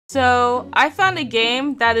So I found a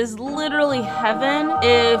game that is literally heaven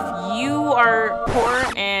if you are poor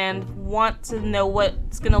and want to know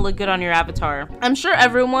what's gonna look good on your avatar. I'm sure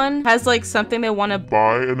everyone has like something they want to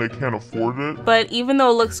buy and they can't afford it, but even though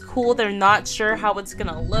it looks cool, they're not sure how it's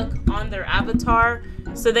gonna look on their avatar.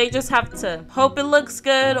 So they just have to hope it looks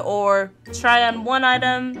good or try on one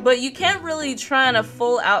item, but you can't really try on a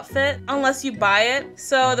full outfit unless you buy it.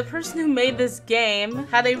 So the person who made this game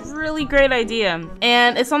had a really great idea,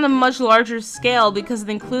 and it's on a much larger scale because it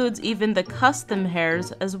includes even the custom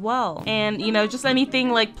hairs as well. And you know, just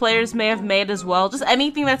anything like players may have made as well, just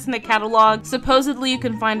anything that's in the catalog. Supposedly you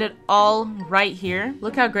can find it all right here.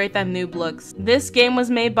 Look how great that noob looks. This game was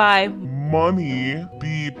made by Money.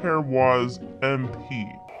 The pair was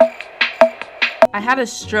MP. I had a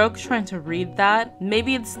stroke trying to read that.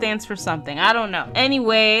 Maybe it stands for something. I don't know.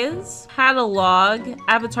 Anyways, catalog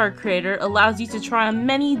avatar creator allows you to try on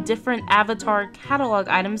many different avatar catalog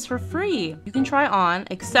items for free. You can try on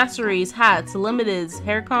accessories, hats, limiteds,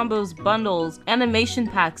 hair combos, bundles, animation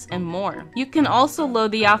packs, and more. You can also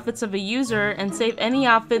load the outfits of a user and save any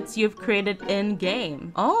outfits you've created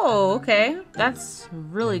in-game. Oh, okay. That's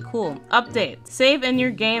really cool. Update. Save in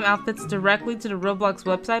your game outfits directly to the Roblox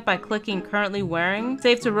website by clicking currently wearing.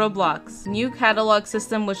 Save to Roblox. New catalog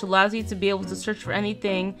system which allows you to be able to search for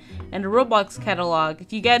anything in the Roblox catalog.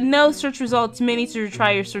 If you get no search results, you may need to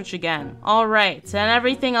retry your search again. Alright, and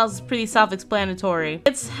everything else is pretty self-explanatory.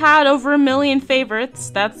 It's had over 1 million favorites.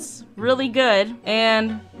 That's really good.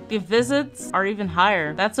 And the visits are even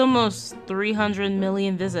higher. That's almost 300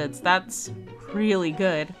 million visits. That's really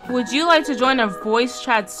good. Would you like to join a voice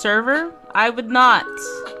chat server? I would not.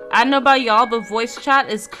 I don't know about y'all, but voice chat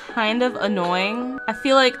is kind of annoying. I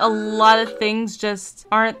feel like a lot of things just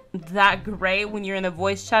aren't that great when you're in a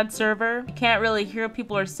voice chat server. You can't really hear what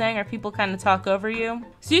people are saying, or people kind of talk over you.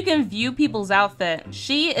 So you can view people's outfit.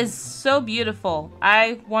 She is so beautiful.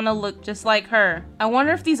 I want to look just like her. I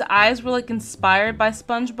wonder if these eyes were like inspired by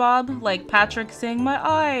SpongeBob, like Patrick saying my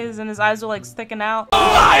eyes and his eyes are like sticking out.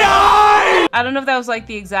 My eyes! I don't know if that was like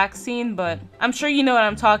the exact scene, but I'm sure you know what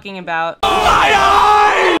I'm talking about. My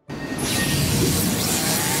eyes!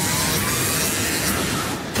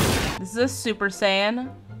 This is a Super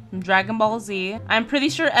Saiyan from Dragon Ball Z. I'm pretty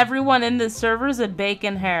sure everyone in this server is a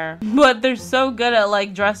bacon hair, but they're so good at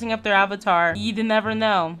like dressing up their avatar. You'd never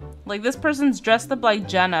know. Like this person's dressed up like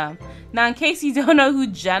Jenna. Now, in case you don't know who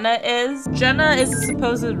Jenna is a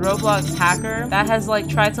supposed Roblox hacker that has like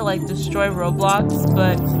tried to like destroy Roblox,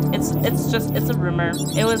 but it's a rumor.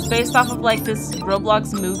 It was based off of like this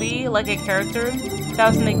Roblox movie, like a character that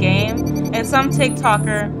was in the game, and some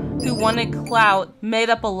TikToker who wanted clout made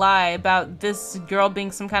up a lie about this girl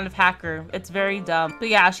being some kind of hacker. It's very dumb. But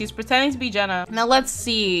yeah, she's pretending to be Jenna. Now let's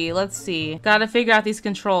see. Gotta figure out these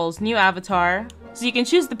controls. New avatar. So you can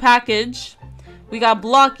choose the package. We got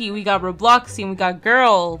Blocky, we got Robloxian, we got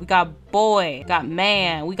girl, we got boy, we got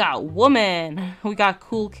man, we got woman, we got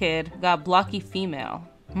cool kid, we got Blocky female.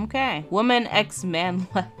 Okay. Woman x man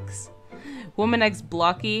Lex. Woman x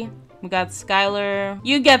Blocky. We got Skylar.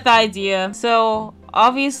 You get the idea. So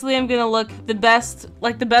obviously I'm gonna look the best,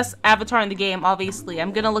 like the best avatar in the game. Obviously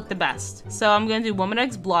I'm gonna look the best, so I'm gonna do Woman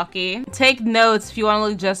x Blocky. Take notes if you want to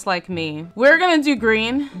look just like me. We're gonna do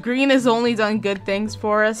green. Green has only done good things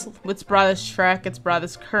for us. It's brought us Shrek, it's brought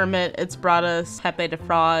us Kermit, it's brought us Pepe the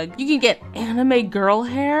Frog. You can get anime girl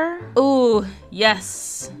hair. Ooh,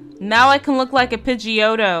 yes. Now I can look like a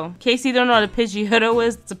Pidgeotto. In case you don't know what a Pidgeotto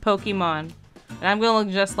is, it's a Pokemon, and I'm gonna look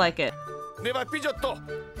just like it.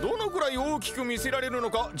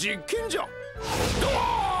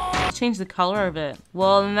 Change the color of it.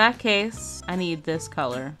 Well, in that case, I need this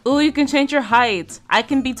color. Ooh, you can change your height. I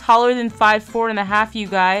can be taller than 5'4.5", you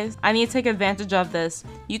guys. I need to take advantage of this.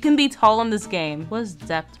 You can be tall in this game. What does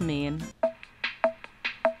depth mean?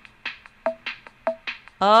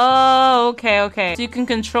 Oh, okay. So you can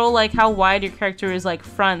control like how wide your character is, like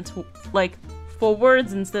front, like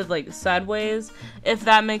forwards instead of like sideways, if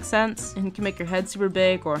that makes sense. And you can make your head super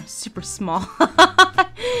big or super small.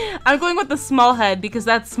 I'm going with the small head because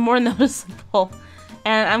that's more noticeable.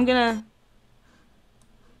 And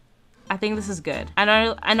I think this is good. I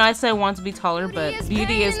know I said I want to be taller, but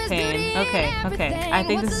beauty is pain. Okay. I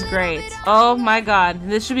think this is great. Oh my god.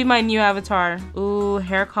 This should be my new avatar. Ooh,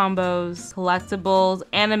 hair combos, collectibles,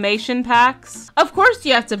 animation packs. Of course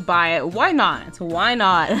you have to buy it. Why not? That's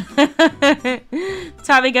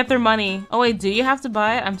how they get their money. Oh wait, do you have to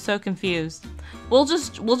buy it? I'm so confused. We'll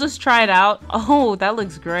just try it out. Oh, that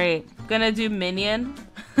looks great. Gonna do minion.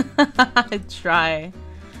 Try.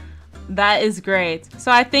 That is great.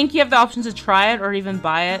 So I think you have the option to try it or even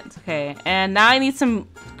buy it. Okay, and now I need some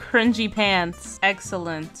cringy pants.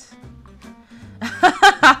 Excellent.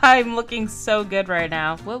 I'm looking so good right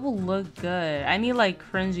now. What will look good? I need like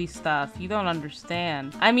cringy stuff. You don't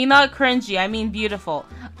understand. I mean not cringy, I mean beautiful.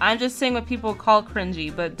 I'm just saying what people call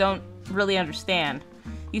cringy, but don't really understand.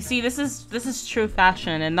 You see, this is true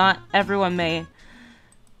fashion, and not everyone may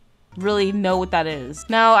really know what that is.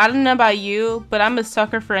 Now, I don't know about you, but I'm a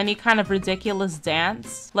sucker for any kind of ridiculous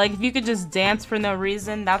dance. Like, if you could just dance for no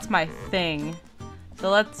reason, that's my thing. So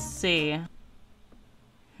let's see.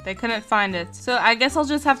 They couldn't find it. So I guess I'll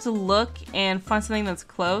just have to look and find something that's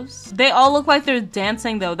close. They all look like they're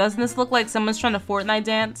dancing though. Doesn't this look like someone's trying to Fortnite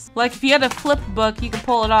dance? Like if you had a flip book, you could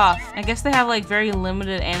pull it off. I guess they have like very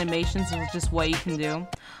limited animations of just what you can do.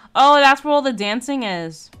 Oh, that's where all the dancing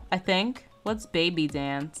is, I think. What's baby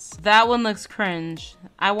dance? That one looks cringe.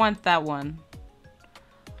 I want that one.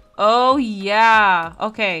 Oh yeah.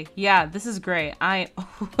 Okay, yeah, this is great.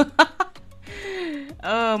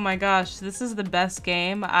 Oh my gosh, this is the best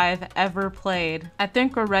game I've ever played. I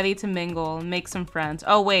think we're ready to mingle and make some friends.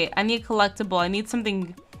 Oh wait, I need collectible. I need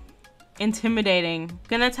something intimidating.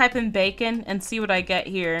 Gonna type in bacon and see what I get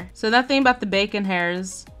here. So nothing about the bacon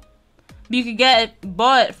hairs. You could get it,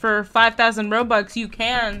 but for 5,000 Robux, you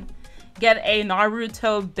can get a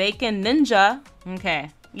Naruto bacon ninja. Okay,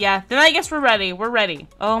 yeah, then I guess we're ready. We're ready.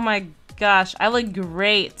 Oh my gosh, I look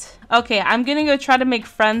great. Okay, I'm gonna go try to make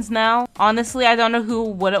friends now. Honestly, I don't know who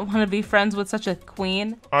wouldn't want to be friends with such a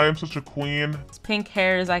queen. I am such a queen. This pink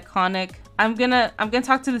hair is iconic. I'm gonna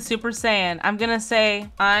talk to the Super Saiyan. I'm gonna say,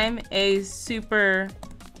 I'm a Super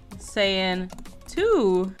Saiyan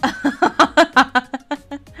 2.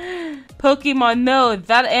 Pokemon, no,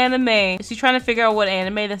 that anime. Is she trying to figure out what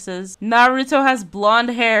anime this is? Naruto has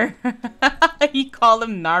blonde hair. You call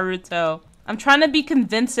him Naruto. I'm trying to be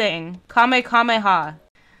convincing. Kamehameha.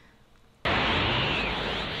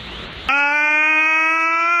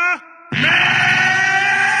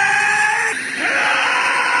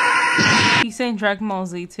 He's saying Dragon Ball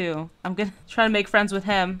Z too. I'm gonna try to make friends with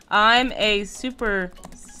him. I'm a Super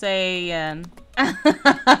Saiyan.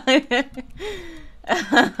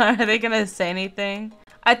 Are they gonna say anything?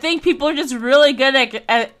 I think people are just really good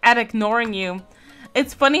at ignoring you.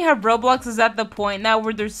 It's funny how Roblox is at the point now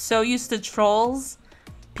where they're so used to trolls.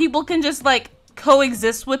 People can just like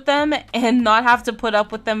coexist with them and not have to put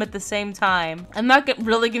up with them at the same time. I'm not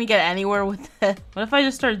really gonna get anywhere with it. What if I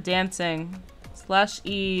just start dancing?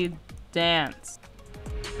 /E dance.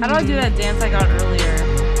 How do I do that dance I got earlier?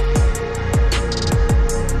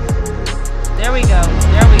 There we go.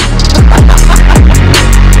 There we go.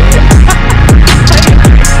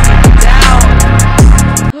 Down.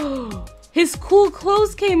 His cool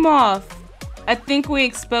clothes came off. I think we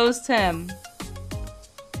exposed him.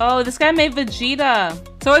 Oh, this guy made Vegeta.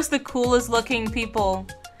 It's always the coolest looking people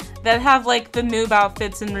that have like the noob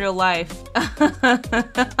outfits in real life.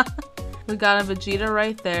 We got a Vegeta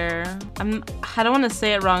right there. I don't want to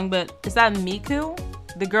say it wrong, but is that Miku?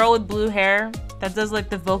 The girl with blue hair that does like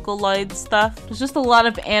the Vocaloid stuff? There's just a lot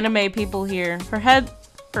of anime people here. Her head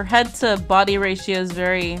to body ratio is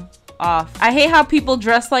very off. I hate how people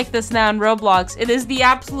dress like this now in Roblox. It is the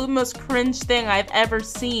absolute most cringe thing I've ever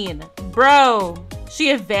seen. Bro, she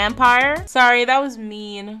a vampire? Sorry, that was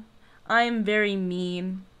mean. I am very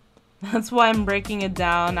mean. That's why I'm breaking it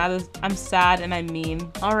down. I'm sad and I'm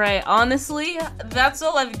mean. All right, honestly, that's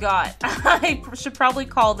all I've got. I should probably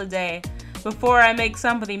call it a day before I make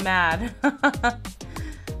somebody mad.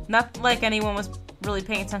 Not like anyone was really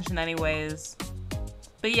paying attention anyways.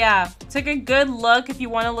 But yeah, take a good look if you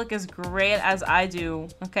want to look as great as I do.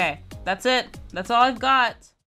 Okay, that's it. That's all I've got.